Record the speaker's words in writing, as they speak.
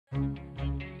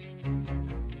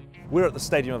We're at the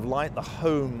Stadium of Light, the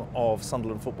home of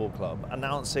Sunderland Football Club,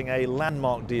 announcing a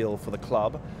landmark deal for the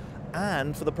club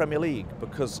and for the Premier League,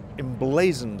 because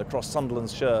emblazoned across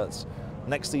Sunderland's shirts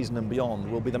next season and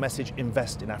beyond will be the message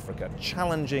 "Invest in Africa,"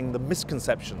 challenging the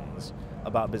misconceptions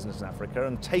about business in Africa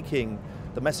and taking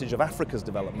the message of Africa's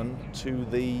development to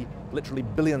the literally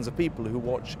billions of people who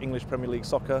watch English Premier League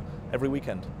soccer every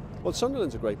weekend. Well,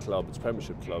 Sunderland's a great club, it's a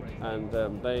Premiership club, and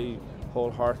they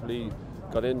wholeheartedly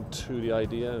got into the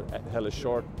idea. Hella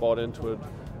Short bought into it,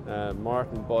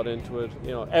 Martin bought into it.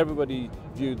 You know, everybody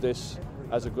viewed this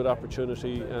as a good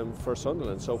opportunity for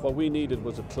Sunderland. So what we needed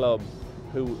was a club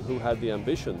who had the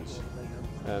ambitions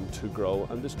to grow,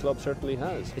 and this club certainly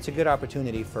has. It's a good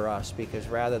opportunity for us because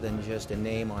rather than just a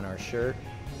name on our shirt,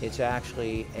 it's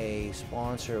actually a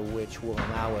sponsor which will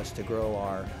allow us to grow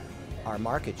our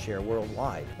market share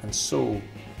worldwide. And so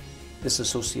this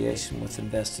association with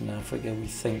Invest in Africa, we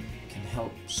think, can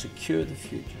help secure the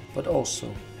future, but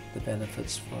also the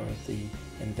benefits for the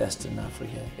Invest in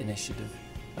Africa initiative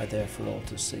are there for all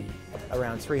to see.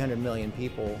 Around 300 million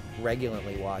people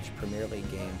regularly watch Premier League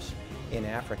games in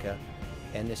Africa,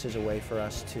 and this is a way for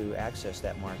us to access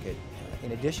that market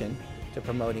in addition to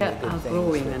promoting the good things.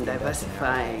 Growing and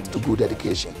diversifying. To good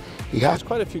education. There's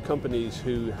quite a few companies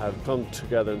who have come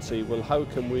together and say, well, how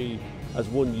can we, as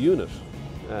one unit,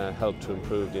 help to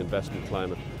improve the investment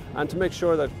climate, and to make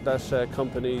sure that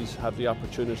companies have the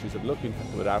opportunities of looking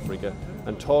at Africa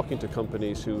and talking to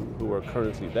companies who are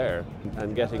currently there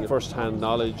and getting first-hand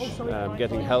knowledge,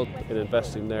 getting help in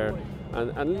investing there,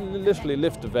 and literally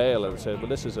lift the veil and say, well,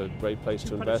 this is a great place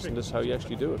to invest and this is how you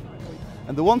actually do it.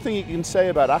 And the one thing you can say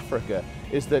about Africa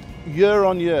is that year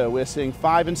on year we're seeing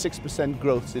 5 and 6%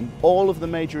 growth in all of the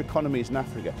major economies in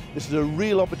Africa. This is a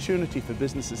real opportunity for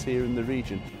businesses here in the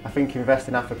region. I think Invest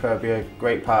in Africa will be a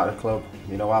great part of the club.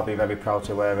 You know, I'll be very proud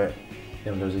to wear it.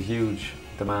 You know, there's a huge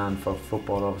demand for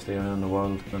football obviously around the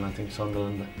world, and I think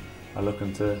Sunderland are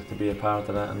looking to be a part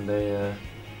of that, and they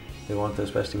want to,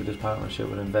 especially with this partnership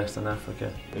with Invest in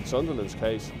Africa. In Sunderland's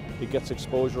case, it gets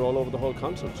exposure all over the whole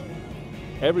continent.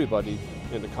 Everybody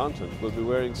in the continent will be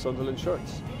wearing Sunderland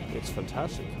shirts. It's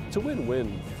fantastic. It's a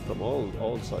win-win from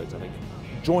all sides, I think.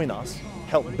 Join us,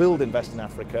 help build Invest in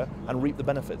Africa and reap the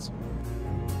benefits.